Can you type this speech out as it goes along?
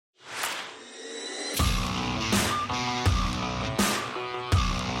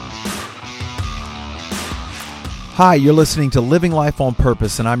Hi, you're listening to Living Life on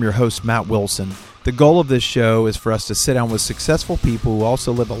Purpose, and I'm your host, Matt Wilson. The goal of this show is for us to sit down with successful people who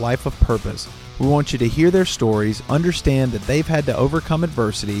also live a life of purpose. We want you to hear their stories, understand that they've had to overcome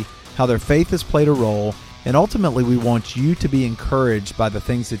adversity, how their faith has played a role, and ultimately we want you to be encouraged by the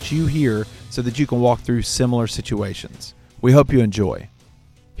things that you hear so that you can walk through similar situations. We hope you enjoy.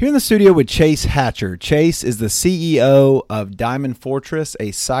 Here in the studio with Chase Hatcher. Chase is the CEO of Diamond Fortress,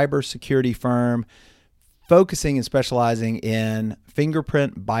 a cybersecurity firm focusing and specializing in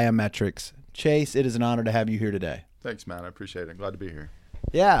fingerprint biometrics. Chase, it is an honor to have you here today. Thanks, man. I appreciate it. Glad to be here.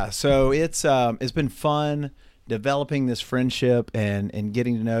 Yeah, so it's been fun developing this friendship and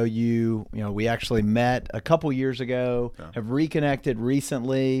getting to know you. You know, we actually met a couple years ago, have reconnected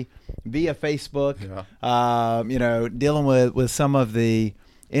recently via Facebook, dealing with some of the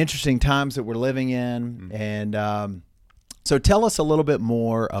interesting times that we're living in. Mm-hmm. And so tell us a little bit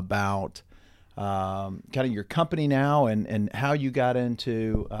more about kind of your company now and how you got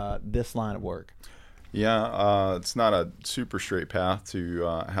into this line of work. Yeah, it's not a super straight path to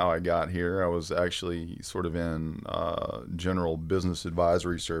how I got here. I was actually sort of in general business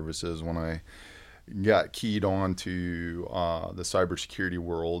advisory services when I got keyed on to the cybersecurity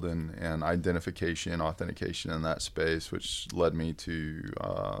world and identification, authentication in that space, which led me to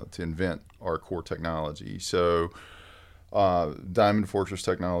invent our core technology. So Diamond Fortress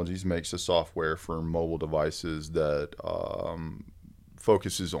Technologies makes a software for mobile devices that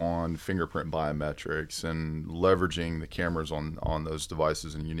focuses on fingerprint biometrics and leveraging the cameras on those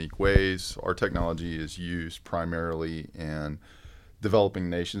devices in unique ways. Our technology is used primarily in developing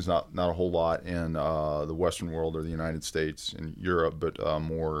nations, not a whole lot in the Western world or the United States and Europe, but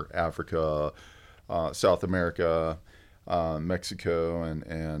more Africa, South America, Mexico,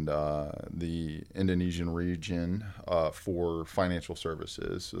 and the Indonesian region for financial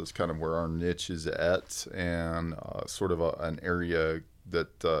services. So that's kind of where our niche is at, and sort of an area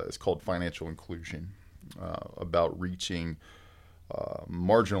that is called financial inclusion, about reaching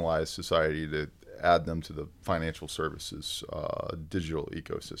marginalized society to add them to the financial services digital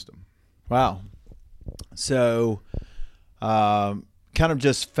ecosystem. Wow. So kind of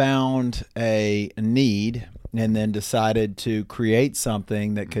just found a need and then decided to create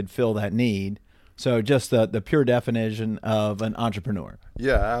something that could fill that need. So just the pure definition of an entrepreneur.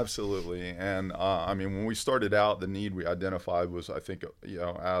 Yeah, absolutely. And I mean, when we started out, the need we identified was, I think,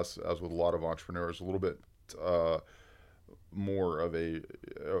 as with a lot of entrepreneurs, a little bit more of a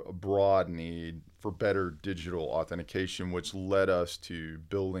broad need for better digital authentication, which led us to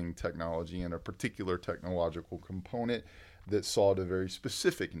building technology and a particular technological component that solved a very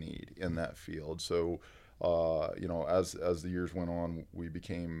specific need in that field. So, as the years went on, we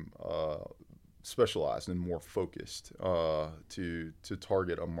became specialized and more focused to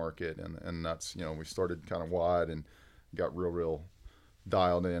target a market, and that's, we started kind of wide and got real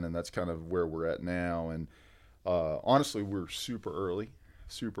dialed in, and that's kind of where we're at now. And honestly, we're super early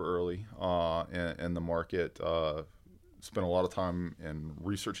in the market. Spent a lot of time in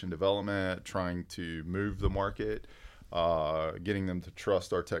research and development, trying to move the market, getting them to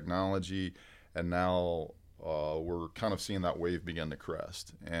trust our technology, and now we're kind of seeing that wave begin to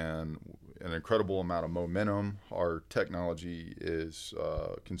crest, and an incredible amount of momentum. Our technology is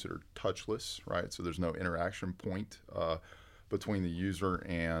considered touchless, right? So there's no interaction point between the user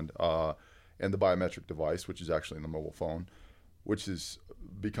and the biometric device, which is actually in the mobile phone, which has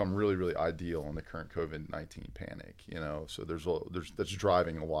become really ideal in the current COVID-19 panic. So that's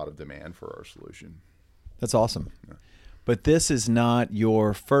driving a lot of demand for our solution. That's awesome. Yeah. But this is not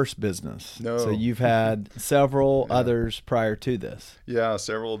your first business. No. So you've had several others prior to this. Yeah,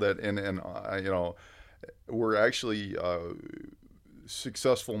 several that, and we're actually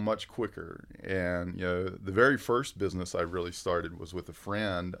successful much quicker. And the very first business I really started was with a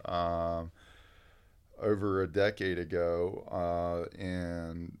friend over a decade ago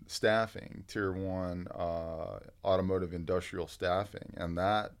in staffing, tier 1 automotive industrial staffing, and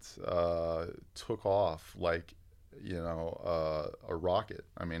that took off like a rocket.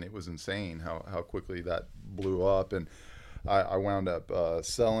 I mean, it was insane how quickly that blew up, and I wound up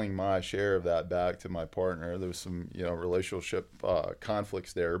selling my share of that back to my partner. There was some relationship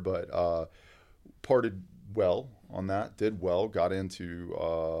conflicts there, but parted well on that, did well, got into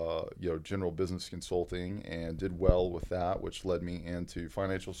general business consulting and did well with that, which led me into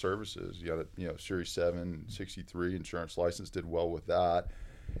financial services. You got a Series 7, 63 insurance license, did well with that,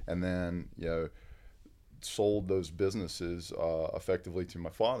 and then sold those businesses effectively to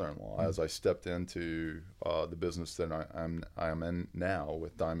my father-in-law as I stepped into the business that I am in now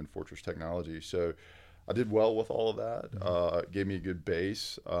with Diamond Fortress Technology. So I did well with all of that. It gave me a good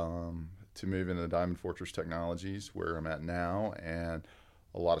base. to move into Diamond Fortress Technologies, where I'm at now, and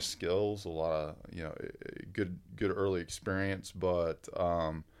a lot of skills, a lot of good early experience. But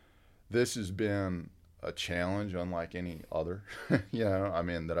this has been a challenge unlike any other,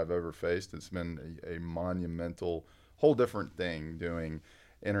 that I've ever faced. It's been a monumental, whole different thing doing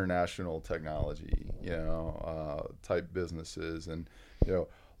international technology, type businesses. And, a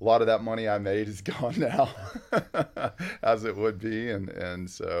lot of that money I made is gone now, as it would be. And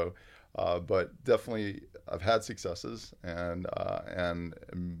so, but definitely I've had successes and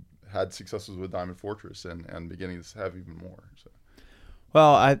had successes with Diamond Fortress and beginning to have even more. So.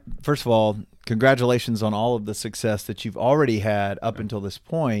 Well, first of all, congratulations on all of the success that you've already had up until this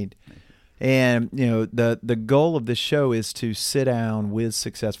point. And, the goal of this show is to sit down with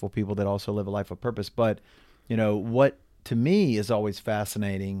successful people that also live a life of purpose. But, what to me is always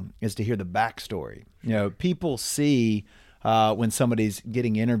fascinating is to hear the backstory. People see when somebody's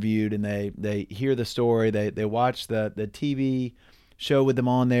getting interviewed and they hear the story, they watch the TV show with them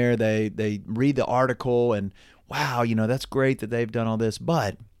on there, they read the article and, wow, that's great that they've done all this.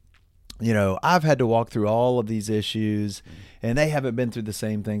 But, I've had to walk through all of these issues and they haven't been through the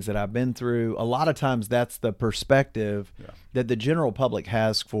same things that I've been through. A lot of times that's the perspective that the general public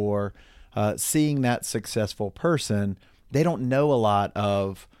has for seeing that successful person. They don't know a lot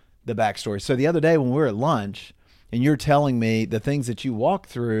of the backstory. So the other day when we were at lunch and you're telling me the things that you walked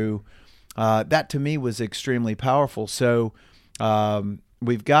through, that to me was extremely powerful. So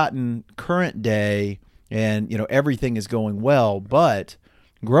we've gotten current day and, everything is going well, but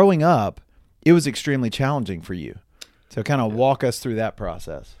growing up, it was extremely challenging for you. So kind of walk us through that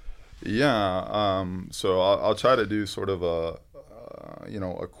process. Yeah. So I'll try to do sort of a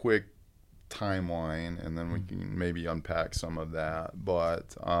quick timeline, and then we can maybe unpack some of that.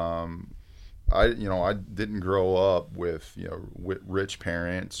 But I didn't grow up with rich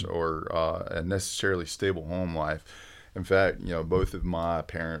parents or a necessarily stable home life. In fact, both of my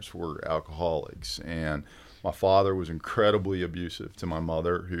parents were alcoholics, and my father was incredibly abusive to my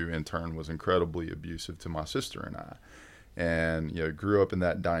mother, who in turn was incredibly abusive to my sister and I. And grew up in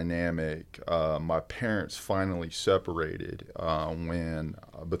that dynamic. My parents finally separated when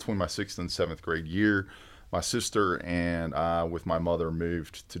between my 6th and 7th grade year. My sister and I, with my mother,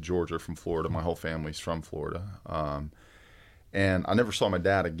 moved to Georgia from Florida. My whole family's from Florida. And I never saw my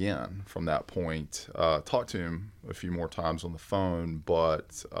dad again from that point. Talked to him a few more times on the phone,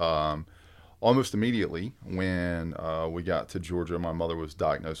 but almost immediately when we got to Georgia, my mother was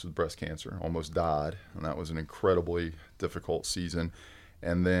diagnosed with breast cancer, almost died, and that was an incredibly difficult season.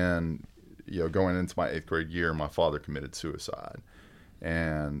 And then, going into my 8th grade year, my father committed suicide.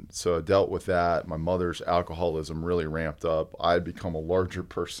 And so I dealt with that. My mother's alcoholism really ramped up. I had become a larger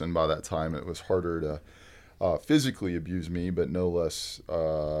person by that time. It was harder to physically abuse me, but no less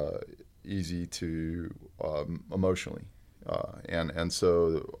easy to emotionally. And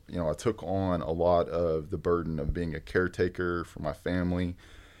so, I took on a lot of the burden of being a caretaker for my family.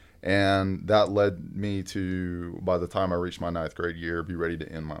 And that led me to, by the time I reached my 9th grade year, be ready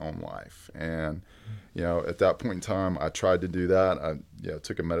to end my own life. And, at that point in time, I tried to do that. I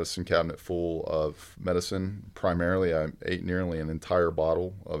took a medicine cabinet full of medicine. Primarily, I ate nearly an entire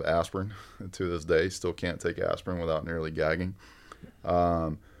bottle of aspirin. To this day, still can't take aspirin without nearly gagging.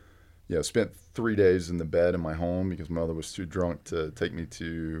 Spent 3 days in the bed in my home because my mother was too drunk to take me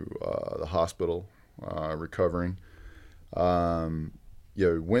to the hospital, recovering.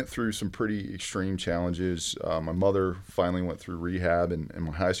 Went through some pretty extreme challenges. My mother finally went through rehab in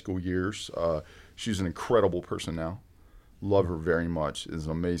my high school years. She's an incredible person now. Love her very much. Is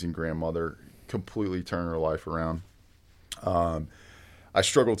an amazing grandmother. Completely turned her life around. I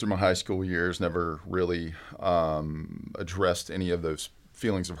struggled through my high school years, never really addressed any of those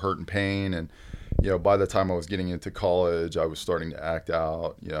feelings of hurt and pain. And, by the time I was getting into college, I was starting to act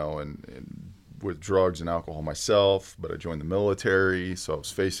out, and with drugs and alcohol myself, but I joined the military. So I was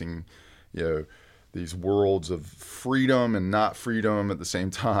facing, these worlds of freedom and not freedom at the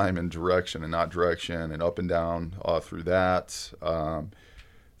same time, and direction and not direction, and up and down through that. I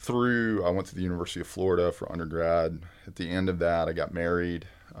went to the University of Florida for undergrad. At the end of that, I got married.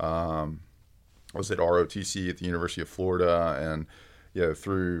 I was at ROTC at the University of Florida, and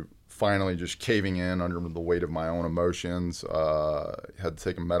through finally just caving in under the weight of my own emotions, had to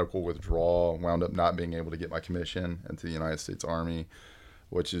take a medical withdrawal, wound up not being able to get my commission into the United States Army,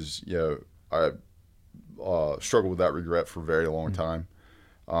 which is, I struggled with that regret for a very long time.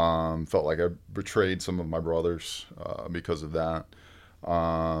 Felt like I betrayed some of my brothers because of that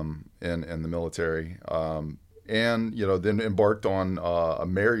in the military. And, then embarked on a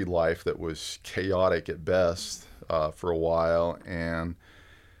married life that was chaotic at best for a while. And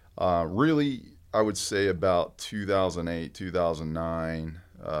Really, I would say about 2008, 2009,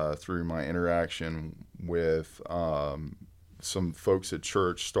 through my interaction with some folks at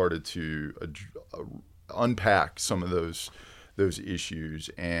church, started to unpack some of those issues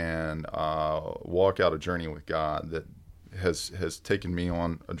and walk out a journey with God that has taken me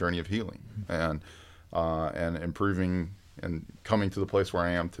on a journey of healing and improving and coming to the place where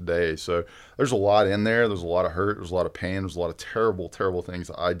I am today. So there's a lot in there. There's a lot of hurt. There's a lot of pain. There's a lot of terrible, terrible things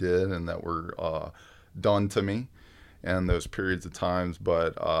that I did and that were done to me in those periods of times.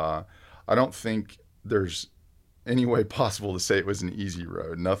 But I don't think there's any way possible to say it was an easy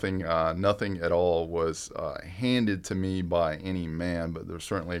road. Nothing at all was handed to me by any man, but there's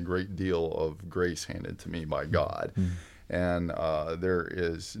certainly a great deal of grace handed to me by God. Mm-hmm. And there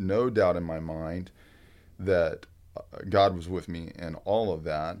is no doubt in my mind that God was with me in all of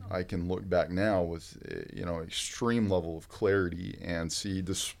that. I can look back now with extreme level of clarity and see,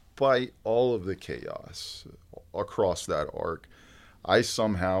 despite all of the chaos across that arc, I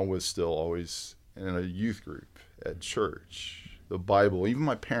somehow was still always in a youth group at church, the Bible, even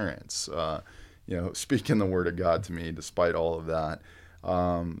my parents, speaking the word of God to me, despite all of that.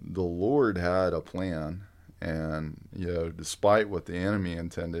 The Lord had a plan, and, despite what the enemy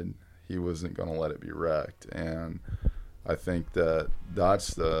intended, he wasn't going to let it be wrecked. And I think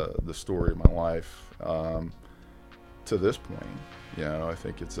that's the story of my life to this point. I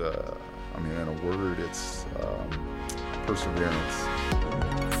think it's in a word, it's perseverance.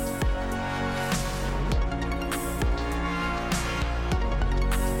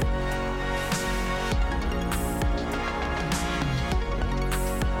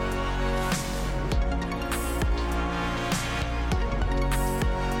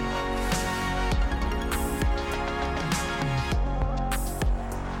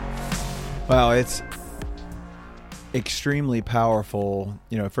 Wow, it's extremely powerful,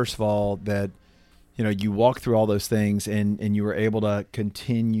 first of all, that, you walk through all those things and you were able to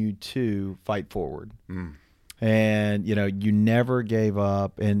continue to fight forward. Mm. And, you never gave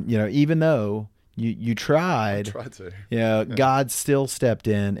up. And, even though you tried to. God still stepped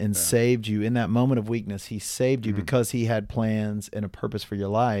in and saved you in that moment of weakness. He saved you because he had plans and a purpose for your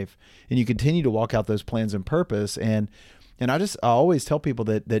life. And you continue to walk out those plans and purpose. And I always tell people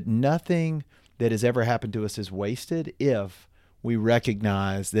that nothing that has ever happened to us is wasted if we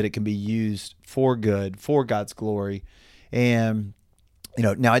recognize that it can be used for good, for God's glory. And,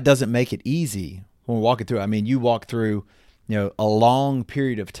 now it doesn't make it easy when we're walking through. I mean, you walk through, a long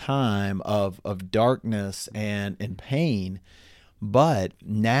period of time of darkness and pain. But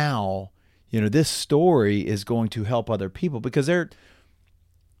now, this story is going to help other people because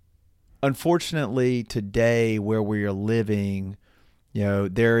unfortunately, today where we are living,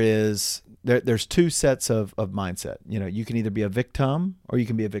 there's two sets of mindset. You can either be a victim or you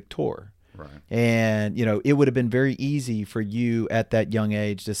can be a victor. Right. And, it would have been very easy for you at that young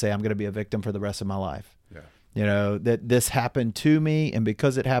age to say, I'm going to be a victim for the rest of my life. Yeah. That this happened to me, and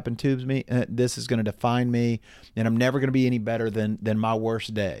because it happened to me, this is going to define me, and I'm never going to be any better than my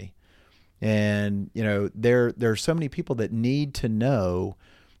worst day. And, there are so many people that need to know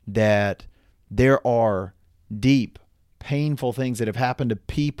that there are deep, painful things that have happened to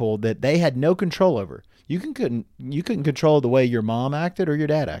people that they had no control over. You couldn't control the way your mom acted or your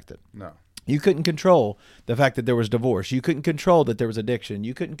dad acted. No. You couldn't control the fact that there was divorce. You couldn't control that there was addiction.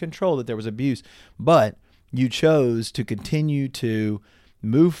 You couldn't control that there was abuse. But you chose to continue to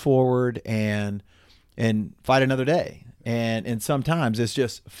move forward and fight another day. And sometimes it's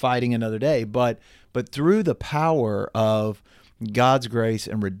just fighting another day. But through the power of God's grace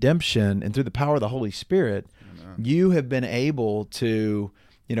and redemption, and through the power of the Holy Spirit, you have been able to,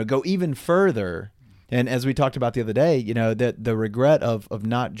 go even further. And as we talked about the other day, that the regret of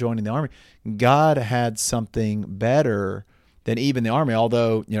not joining the Army, God had something better than even the Army.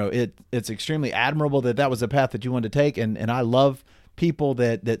 Although, it's extremely admirable that was the path that you wanted to take. And I love people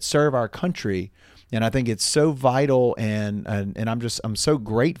that serve our country. And I think it's so vital, and I'm so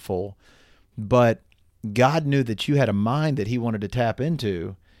grateful. But God knew that you had a mind that he wanted to tap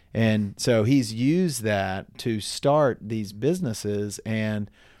into. And so he's used that to start these businesses.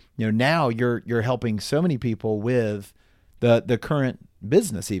 And, now you're helping so many people with the current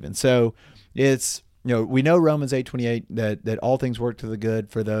business even. So it's, we know Romans 8:28 that all things work to the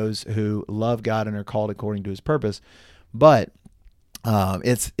good for those who love God and are called according to his purpose. But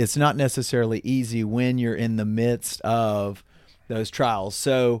it's not necessarily easy when you're in the midst of those trials.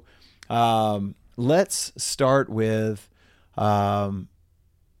 So let's start with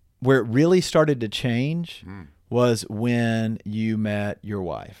where it really started to change was when you met your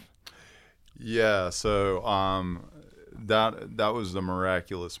wife. Yeah. So that was the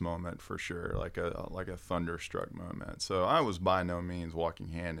miraculous moment for sure, like a thunderstruck moment. So I was by no means walking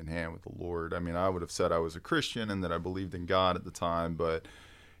hand in hand with the Lord. I mean, I would have said I was a Christian and that I believed in God at the time, but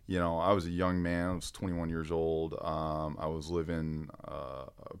I was a young man. I was 21 years old. I was living a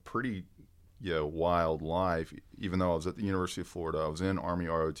pretty wild life. Even though I was at the University of Florida, I was in Army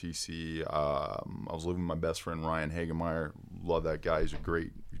ROTC. I was living with my best friend Ryan Hagemeyer. Love that guy. He's a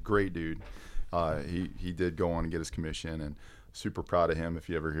great dude. He did go on and get his commission, and super proud of him if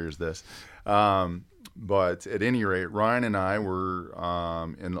he ever hears this. But at any rate, Ryan and I were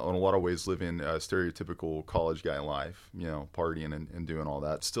in a lot of ways living a stereotypical college guy life, partying and doing all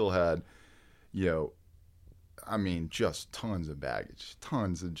that. Still had, just tons of baggage,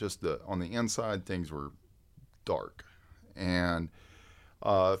 tons of just on the inside, things were dark. And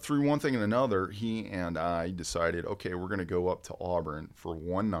through one thing and another, he and I decided, okay, we're going to go up to Auburn for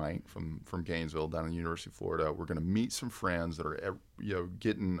one night from Gainesville down in the University of Florida. We're going to meet some friends that are,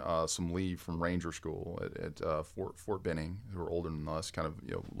 getting some leave from Ranger School at Fort Benning, who are older than us, kind of,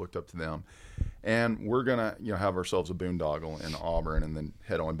 looked up to them. And we're going to, have ourselves a boondoggle in Auburn and then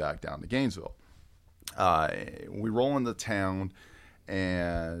head on back down to Gainesville. We roll into town,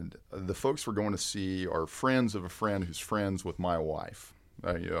 and the folks we're going to see are friends of a friend who's friends with my wife.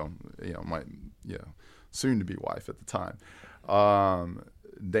 My soon-to-be wife at the time,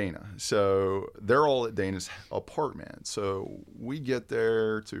 Dana. So they're all at Dana's apartment. So we get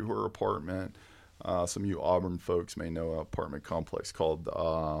there to her apartment. Some of you Auburn folks may know an apartment complex called,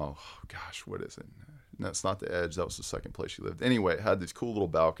 what is it? No, it's not the Edge. That was the second place she lived. Anyway, it had these cool little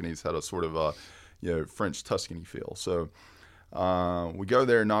balconies, had a sort of French Tuscany feel. So we go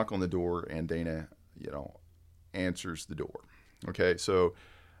there, knock on the door, and Dana, answers the door. Okay, so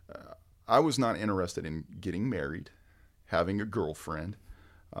I was not interested in getting married, having a girlfriend,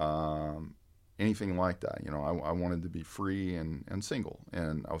 anything like that. I wanted to be free and single,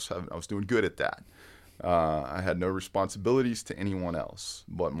 and I was doing good at that. I had no responsibilities to anyone else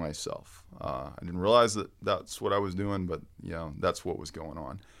but myself. I didn't realize that that's what I was doing, but that's what was going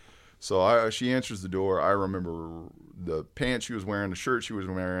on. So she answers the door. I remember the pants she was wearing, the shirt she was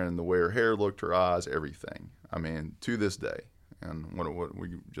wearing, the way her hair looked, her eyes, everything. I mean, to this day. And what we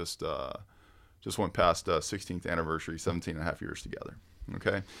just went past 16th anniversary, 17 and a half years together.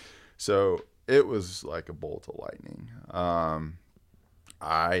 Okay, so it was like a bolt of lightning.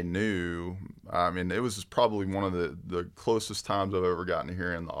 I knew. It was probably one of the closest times I've ever gotten to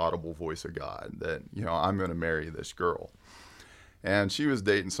hearing the audible voice of God that I'm going to marry this girl. And she was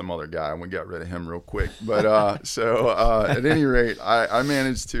dating some other guy, and we got rid of him real quick. But at any rate, I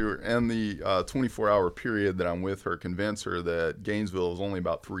managed to, in the 24-hour period that I'm with her, convince her that Gainesville is only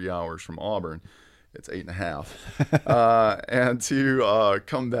about 3 hours from Auburn. It's 8.5. And to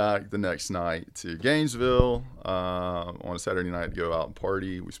come back the next night to Gainesville on a Saturday night to go out and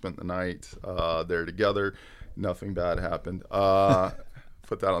party. We spent the night there together. Nothing bad happened.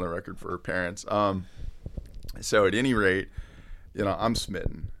 Put that on the record for her parents. So at any rate, I'm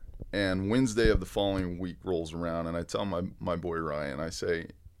smitten. And Wednesday of the following week rolls around, and I tell my boy Ryan, I say,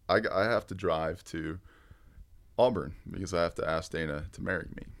 I have to drive to Auburn because I have to ask Dana to marry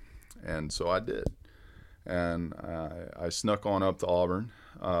me. And so I did. And I snuck on up to Auburn,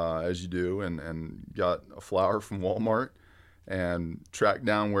 as you do, and got a flower from Walmart and tracked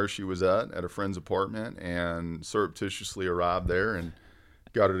down where she was at a friend's apartment, and surreptitiously arrived there and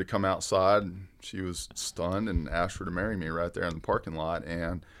got her to come outside. She was stunned and asked her to marry me right there in the parking lot.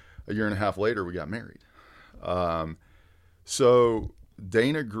 And a year and a half later, we got married. So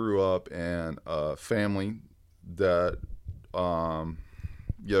Dana grew up in a family that,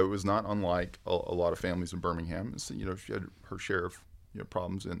 it was not unlike a lot of families in Birmingham. So, she had her share of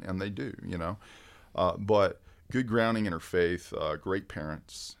problems, and they do, but good grounding in her faith, great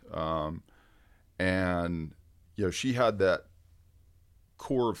parents. And, she had that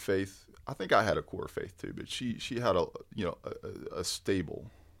core of faith. I think I had a core of faith too, but she had a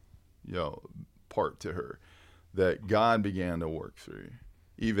stable, part to her that God began to work through,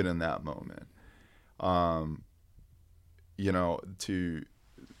 even in that moment.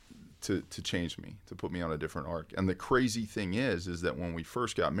 To change me, to put me on a different arc. And the crazy thing is that when we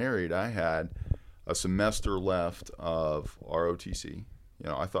first got married, I had a semester left of ROTC.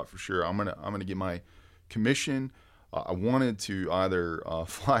 I thought for sure I'm gonna get my commission. I wanted to either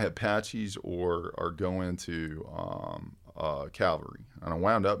fly Apaches or go into cavalry, and I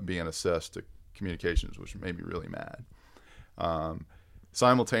wound up being assessed to communications, which made me really mad.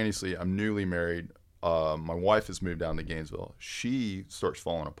 Simultaneously, I'm newly married. My wife has moved down to Gainesville. She starts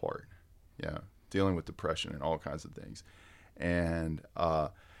falling apart, dealing with depression and all kinds of things, and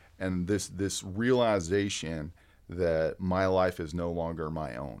this realization that my life is no longer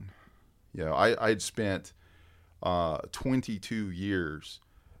my own. I'd spent 22 years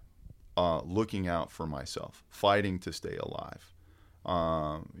looking out for myself, fighting to stay alive,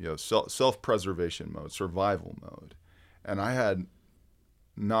 self-preservation mode, survival mode. And I had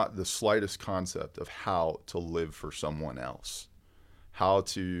not the slightest concept of how to live for someone else, how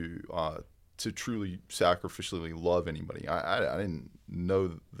to truly sacrificially love anybody. I didn't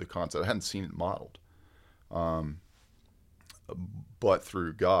know the concept. I hadn't seen it modeled, but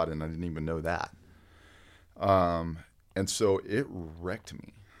through God, and I didn't even know that. And so it wrecked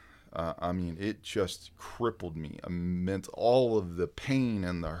me. It just crippled me. I meant all of the pain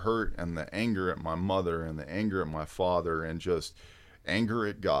and the hurt and the anger at my mother and the anger at my father and just anger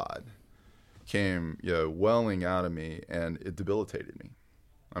at God came, welling out of me, and it debilitated me.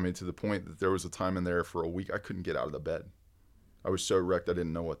 To the point that there was a time in there for a week I couldn't get out of the bed. I was so wrecked I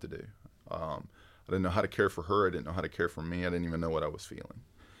didn't know what to do. I didn't know how to care for her. I didn't know how to care for me. I didn't even know what I was feeling.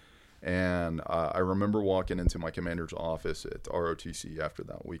 And I remember walking into my commander's office at ROTC after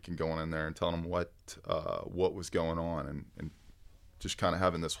that week and going in there and telling him what was going on, and just kind of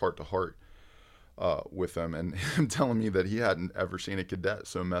having this heart-to-heart with him, and him telling me that he hadn't ever seen a cadet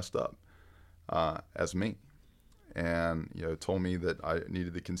so messed up as me, and told me that I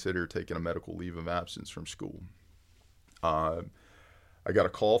needed to consider taking a medical leave of absence from school. I got a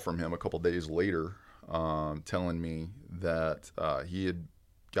call from him a couple days later telling me that he had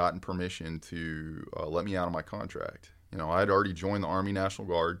gotten permission to let me out of my contract. I had already joined the Army National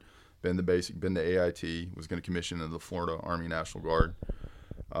Guard, been to basic, been to AIT, was going to commission into the Florida Army National Guard.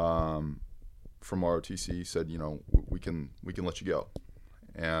 From ROTC said, we can let you go,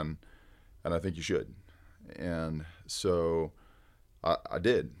 and I think you should. And so I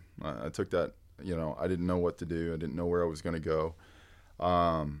did. I took that. I didn't know what to do. I didn't know where I was going to go.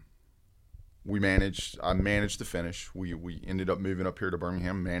 I managed to finish. We ended up moving up here to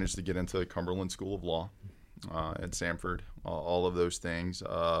Birmingham, managed to get into Cumberland School of Law at Samford, all of those things.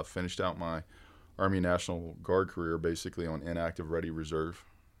 Finished out my Army National Guard career basically on inactive ready reserve.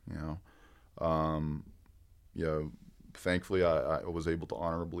 Thankfully I was able to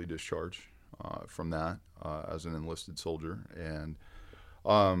honorably discharge from that as an enlisted soldier. And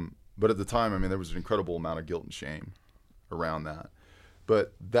but at the time, there was an incredible amount of guilt and shame around that.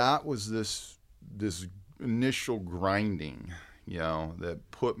 But that was this initial grinding, that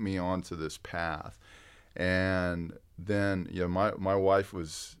put me onto this path. And then, my wife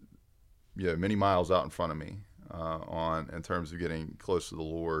was, many miles out in front of me in terms of getting close to the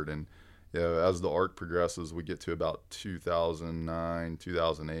Lord. And as the arc progresses, we get to about 2009,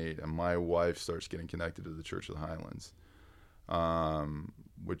 2008, and my wife starts getting connected to the Church of the Highlands,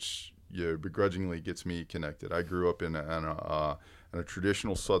 which begrudgingly gets me connected. I grew up in a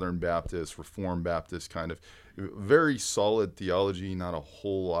traditional Southern Baptist, Reformed Baptist kind of very solid theology, not a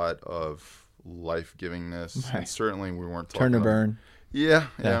whole lot of life-givingness. Right. And certainly we weren't talking... Turn to burn. Yeah,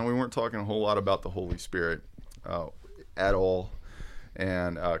 we weren't talking a whole lot about the Holy Spirit at all.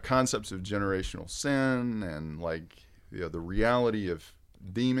 And concepts of generational sin and the reality of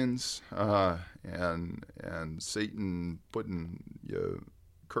demons and Satan putting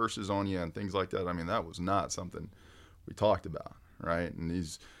curses on you and things like that. That was not something we talked about, right? And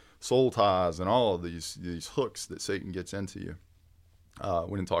these soul ties and all of these hooks that Satan gets into you,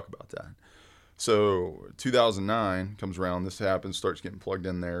 we didn't talk about that. So 2009 comes around, this happens, starts getting plugged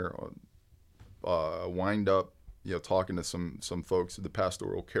in there, wind up talking to some folks at the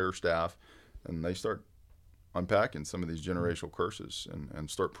pastoral care staff, and they start unpacking some of these generational curses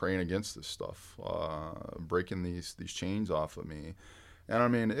and start praying against this stuff, breaking these chains off of me.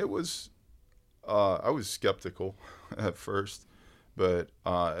 And it was, I was skeptical at first, but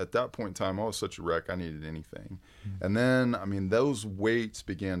at that point in time, I was such a wreck, I needed anything. Mm-hmm. And then, those weights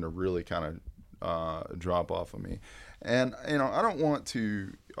began to really kind of drop off of me. And, I don't want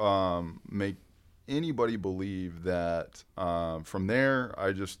to make anybody believe that from there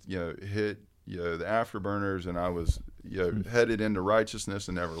I just, hit, the afterburners and I was, headed into righteousness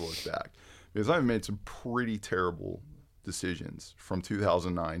and never looked back. Because I've made some pretty terrible decisions from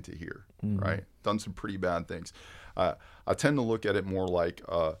 2009 to here, right? Done some pretty bad things. I tend to look at it more like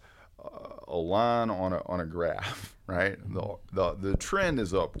a line on a graph, right? The trend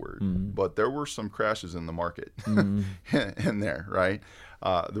is upward, but there were some crashes in the market in there, right?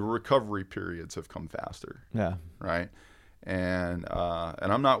 The recovery periods have come faster, right? And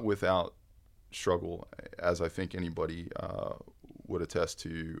I'm not without struggle, as I think anybody would attest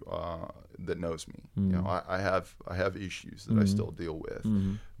to that knows me. You know, I have issues that I still deal with,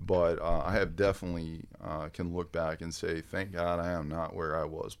 but I have definitely can look back and say, thank God I am not where I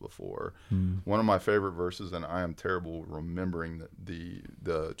was before. One of my favorite verses, and I am terrible remembering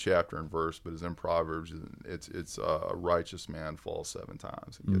the chapter and verse, but it's in Proverbs. It's a righteous man falls 7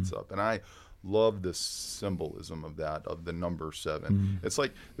 times and gets up, and I love the symbolism of that, of the number 7. It's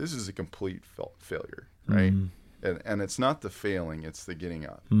like, this is a complete failure, right? And it's not the failing, it's the getting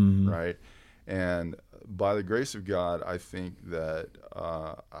up, right? And by the grace of God, I think that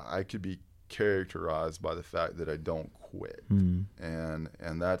I could be characterized by the fact that I don't quit. And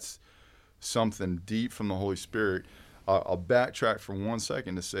that's something deep from the Holy Spirit. I'll backtrack for 1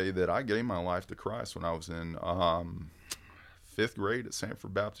 second to say that I gave my life to Christ when I was in 5th grade at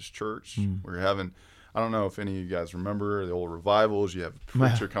Sanford Baptist Church. We were having, I don't know if any of you guys remember the old revivals. You have a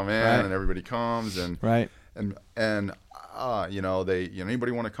preacher come in and everybody comes and you know,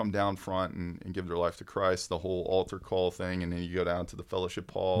 anybody want to come down front and give their life to Christ, the whole altar call thing, and then you go down to the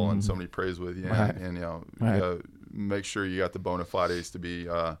fellowship hall and somebody prays with you, and you know, make sure you got the bona fides to be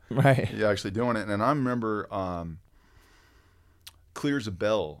you actually doing it. And I remember clear as a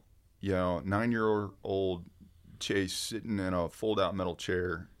bell, you know, 9-year-old Chase sitting in a fold-out metal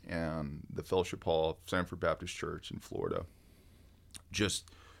chair in the fellowship hall of Sanford Baptist Church in Florida,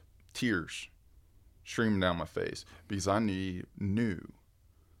 just tears streaming down my face because I knew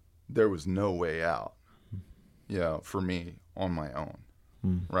there was no way out, you know, for me on my own,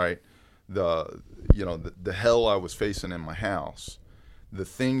 right? The hell I was facing in my house, the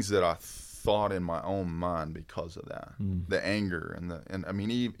things that I thought in my own mind because of that, the anger and I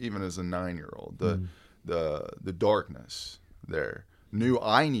mean, even as a 9-year-old, the darkness there, knew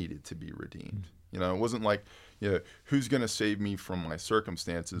I needed to be redeemed. You know, it wasn't like, you know, who's going to save me from my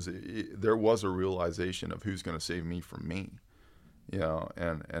circumstances? There was a realization of who's going to save me from me, you know,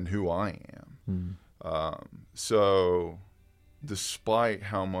 and who I am. So despite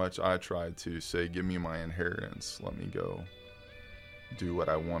how much I tried to say, give me my inheritance, let me go do what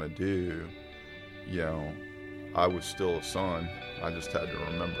I want to do, you know, I was still a son. I just had to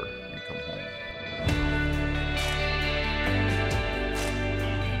remember and come home.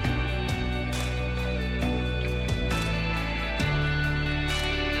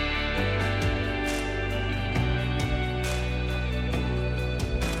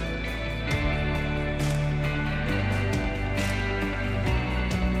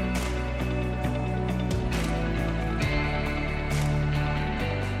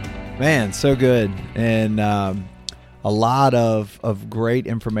 Man, so good. And a lot of great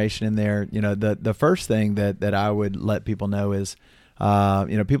information in there. You know, the first thing that I would let people know is, you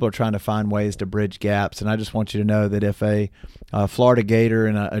know, people are trying to find ways to bridge gaps. And I just want you to know that if a Florida Gator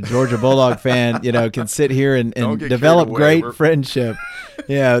and a Georgia Bulldog fan, you know, can sit here and develop great friendship,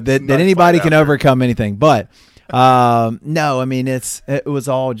 you know, that anybody can overcome anything. But no, I mean, it was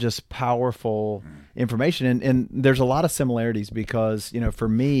all just powerful information. And there's a lot of similarities because, you know, for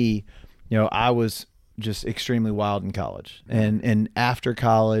me, you know, I was just extremely wild in college. And after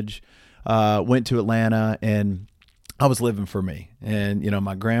college, went to Atlanta and I was living for me. And, you know,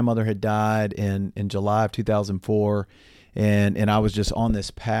 my grandmother had died in July of 2004. And I was just on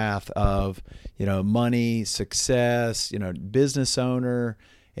this path of, you know, money, success, you know, business owner,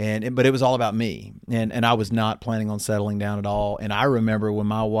 but it was all about me. And I was not planning on settling down at all. And I remember when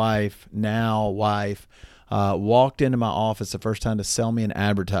my wife, walked into my office the first time to sell me an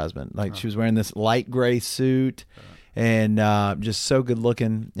advertisement. Like she was wearing this light gray suit and just so good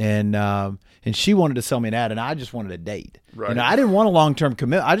looking. And she wanted to sell me an ad and I just wanted a date. Right. You know, I didn't want a long-term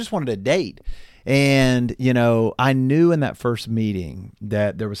commitment. I just wanted a date. And, you know, I knew in that first meeting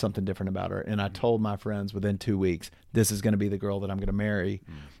that there was something different about her. And I told my friends within 2 weeks, this is going to be the girl that I'm going to marry.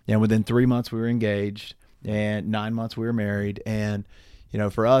 And within 3 months we were engaged and 9 months we were married. And, you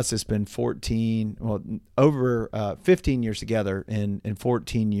know, for us, it's been 15 years together and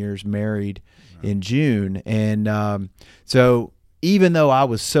 14 years married in June. And so even though I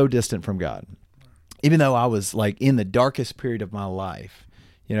was so distant from God, even though I was like in the darkest period of my life,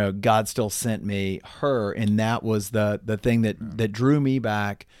 you know, God still sent me her, and that was the thing that drew me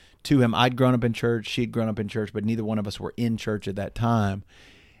back to him. I'd grown up in church, she'd grown up in church, but neither one of us were in church at that time.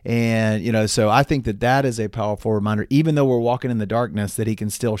 And, you know, so I think that is a powerful reminder, even though we're walking in the darkness, that he can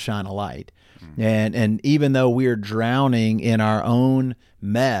still shine a light. And even though we're drowning in our own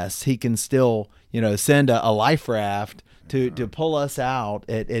mess, he can still, you know, send a life raft to pull us out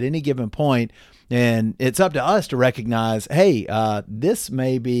at any given point. And it's up to us to recognize, hey, this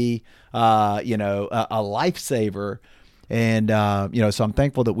may be, you know, a lifesaver. And, you know, so I'm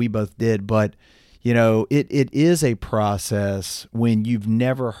thankful that we both did. But, it is a process when you've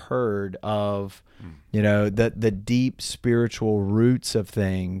never heard of, the deep spiritual roots of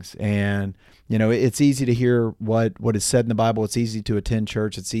things. And, it's easy to hear what is said in the Bible. It's easy to attend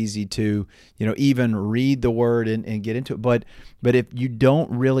church. It's easy to, even read the word and get into it. But if you don't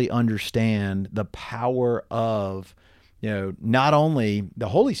really understand the power of, not only the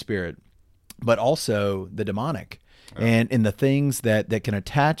Holy Spirit, but also the demonic, and the things that can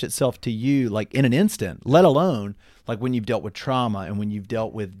attach itself to you like in an instant, let alone like when you've dealt with trauma and when you've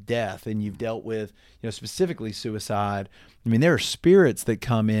dealt with death and you've dealt with, specifically suicide. I mean, there are spirits that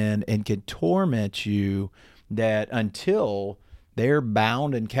come in and can torment you that until they're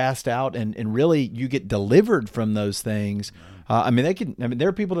bound and cast out and really you get delivered from those things. There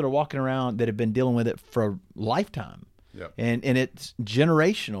are people that are walking around that have been dealing with it for a lifetime. Yep. And it's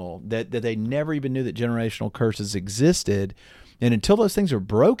generational, that they never even knew that generational curses existed. And until those things are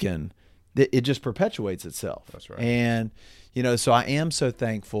broken, it just perpetuates itself. That's right. And, so I am so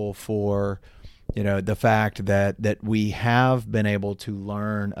thankful for, the fact that we have been able to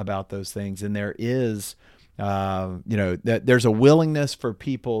learn about those things. And there is, that there's a willingness for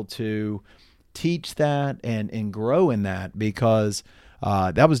people to teach that and grow in that, because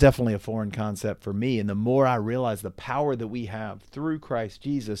that was definitely a foreign concept for me. And the more I realized the power that we have through Christ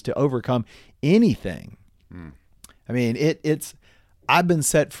Jesus to overcome anything, I mean, I've been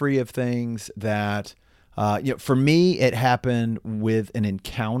set free of things that, for me, it happened with an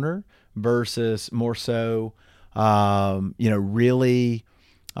encounter versus more so, really,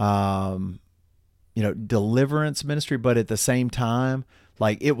 deliverance ministry. But at the same time,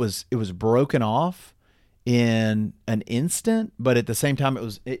 like it was broken off in an instant, but at the same time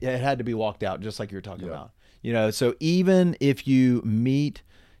it had to be walked out, just like you're talking about. So even if you meet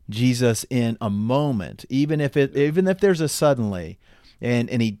Jesus in a moment, even if there's a suddenly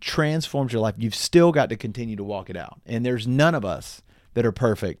and he transforms your life, you've still got to continue to walk it out. And there's none of us that are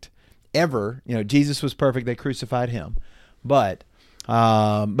perfect ever. Jesus was perfect, they crucified him. But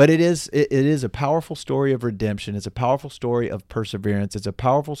it is a powerful story of redemption. It's a powerful story of perseverance. It's a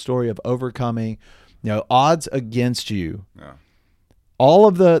powerful story of overcoming odds against you. Yeah. All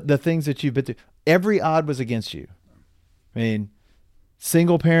of the things that you've been through, every odd was against you. I mean,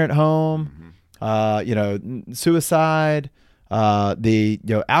 single parent home, suicide,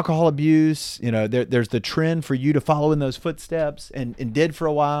 the alcohol abuse. There's the trend for you to follow in those footsteps, and did for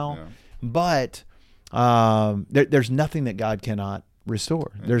a while. Yeah. But there's nothing that God cannot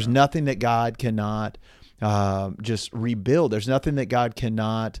restore. Yeah. There's nothing that God cannot just rebuild. There's nothing that God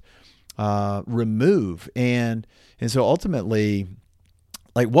cannot remove. And so ultimately,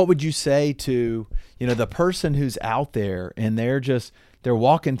 like, what would you say to, the person who's out there and they're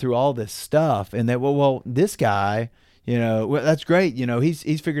walking through all this stuff, and well, this guy, that's great.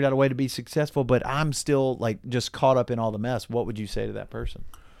 He's figured out a way to be successful, but I'm still like just caught up in all the mess. What would you say to that person?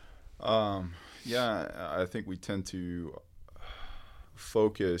 I think we tend to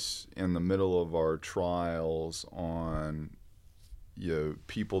focus in the middle of our trials on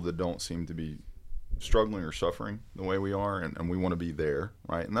people that don't seem to be struggling or suffering the way we are, and we want to be there,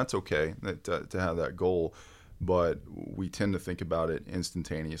 right? And that's okay to have that goal, but we tend to think about it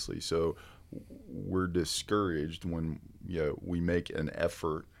instantaneously. So we're discouraged when we make an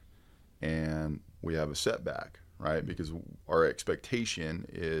effort and we have a setback, right? Because our expectation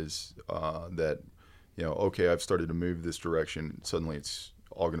is that okay, I've started to move this direction, suddenly it's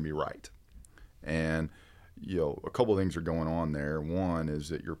all going to be right. And a couple of things are going on there. One is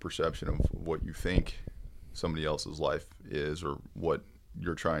that your perception of what you think somebody else's life is, or what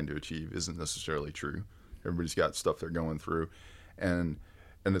you're trying to achieve, isn't necessarily true. Everybody's got stuff they're going through, and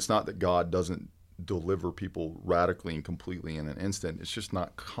it's not that God doesn't deliver people radically and completely in an instant. It's just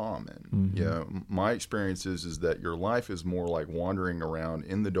not common. Mm-hmm. My experience is that your life is more like wandering around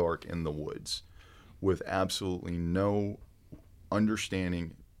in the dark in the woods with absolutely no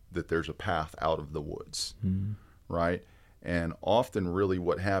understanding that there's a path out of the woods, right? And often really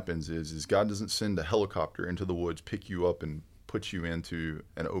what happens is God doesn't send a helicopter into the woods, pick you up and put you into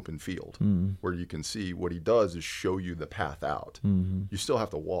an open field where you can see. What he does is show you the path out. You still have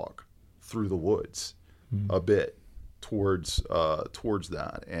to walk through the woods a bit towards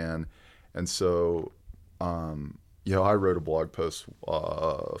that. And so, I wrote a blog post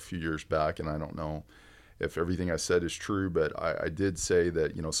a few years back, and I don't know if everything I said is true, but I did say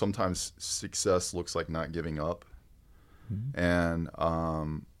that, sometimes success looks like not giving up. And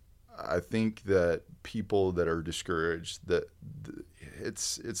I think that people that are discouraged, that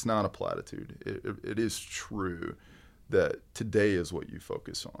it's not a platitude. It is true that today is what you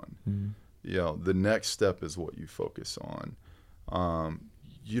focus on. The next step is what you focus on.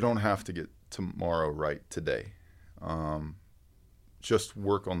 You don't have to get tomorrow right today. Just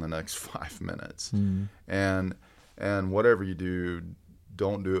work on the next 5 minutes. And whatever you do,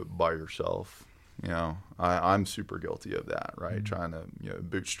 don't do it by yourself. You know, I'm super guilty of that, right? Trying to, you know,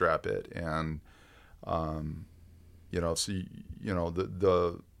 bootstrap it. And, you know, see, you know,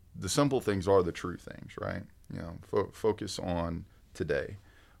 the simple things are the true things, right? You know, focus on today,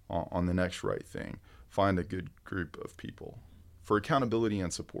 on the next right thing. Find a good group of people for accountability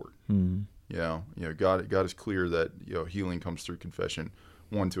and support. You know, God is clear that, you know, healing comes through confession,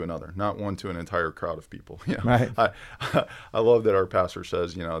 one to another, not one to an entire crowd of people. You know? Right. I love that our pastor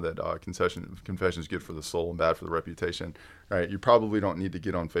says, you know, that confession is good for the soul and bad for the reputation. Right? You probably don't need to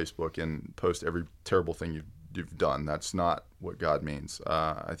get on Facebook and post every terrible thing you've done. That's not what God means.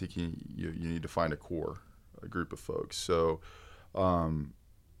 I think you need to find a group of folks. So,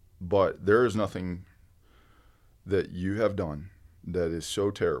 but there is nothing that you have done that is so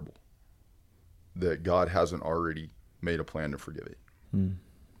terrible that God hasn't already made a plan to forgive it.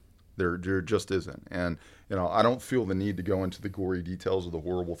 There just isn't. And, you know, I don't feel the need to go into the gory details of the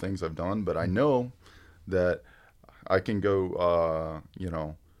horrible things I've done, but I know that I can go, you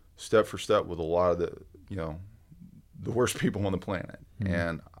know, step for step with a lot of the, you know, the worst people on the planet.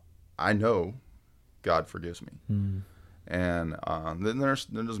 And I know God forgives me. And then that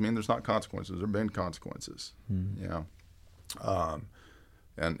doesn't mean there's not consequences. There have been consequences, you know,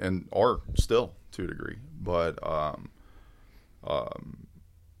 and are still to a degree. But,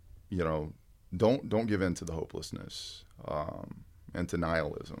 you know, don't give in to the hopelessness and to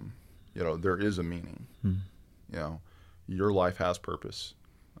nihilism. You know, there is a meaning. You know, your life has purpose.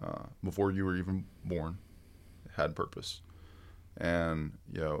 Before you were even born, it had purpose. And,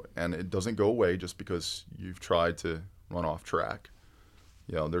 you know, and it doesn't go away just because you've tried to run off track.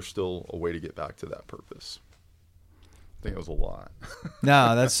 You know, there's still a way to get back to that purpose. I think it was a lot.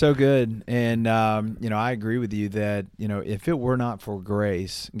 No, that's so good. And, you know, I agree with you that, you know, if it were not for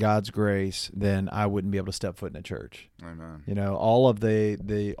grace, God's grace, then I wouldn't be able to step foot in a church. Amen. You know, all of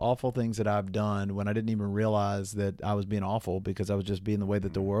the awful things that I've done when I didn't even realize that I was being awful because I was just being the way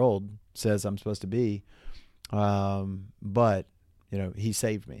that the world says I'm supposed to be. But, you know, he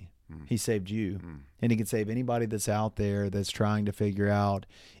saved me. He saved you. And he can save anybody that's out there that's trying to figure out,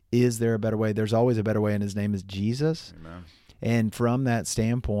 is there a better way? There's always a better way, and his name is Jesus. Amen. And from that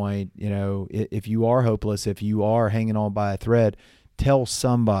standpoint, you know, if you are hopeless, if you are hanging on by a thread, tell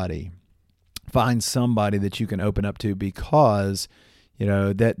somebody, find somebody that you can open up to, because, you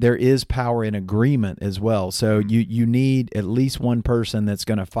know, that there is power in agreement as well. So you need at least one person that's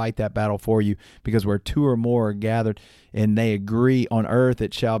going to fight that battle for you, because where two or more are gathered and they agree on earth,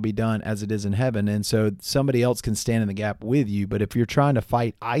 it shall be done as it is in heaven. And so somebody else can stand in the gap with you. But if you're trying to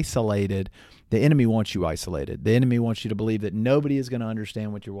fight isolated, the enemy wants you isolated. The enemy wants you to believe that nobody is going to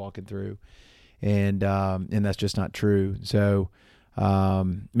understand what you're walking through. And that's just not true. So,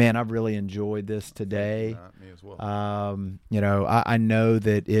 man, I've really enjoyed this today. Me as well. You know, I know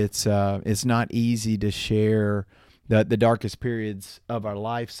that it's not easy to share the darkest periods of our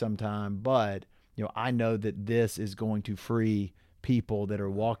life sometime, but, you know, I know that this is going to free people that are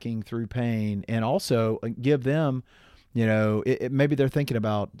walking through pain, and also give them, you know, maybe they're thinking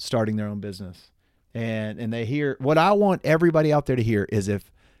about starting their own business, and they hear what I want everybody out there to hear is, if,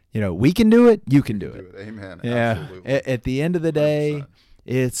 you know, we can do it, you can do it. Amen. Yeah. Absolutely. At the end of the day, 100%.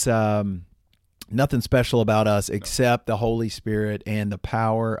 it's nothing special about us except the Holy Spirit and the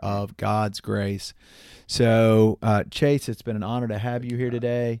power of God's grace. So, Chase, it's been an honor to have you here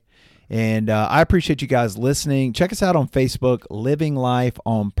today. And I appreciate you guys listening. Check us out on Facebook, Living Life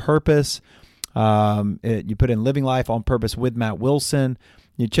on Purpose. You put in Living Life on Purpose with Matt Wilson.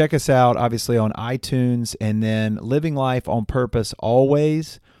 You check us out, obviously, on iTunes, and then Living Life on Purpose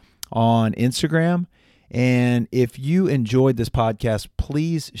always on Instagram. And if you enjoyed this podcast,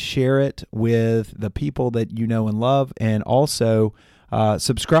 please share it with the people that you know and love, and also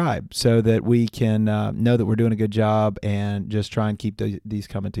subscribe so that we can know that we're doing a good job, and just try and keep these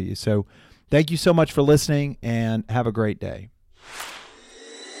coming to you. So thank you so much for listening, and have a great day.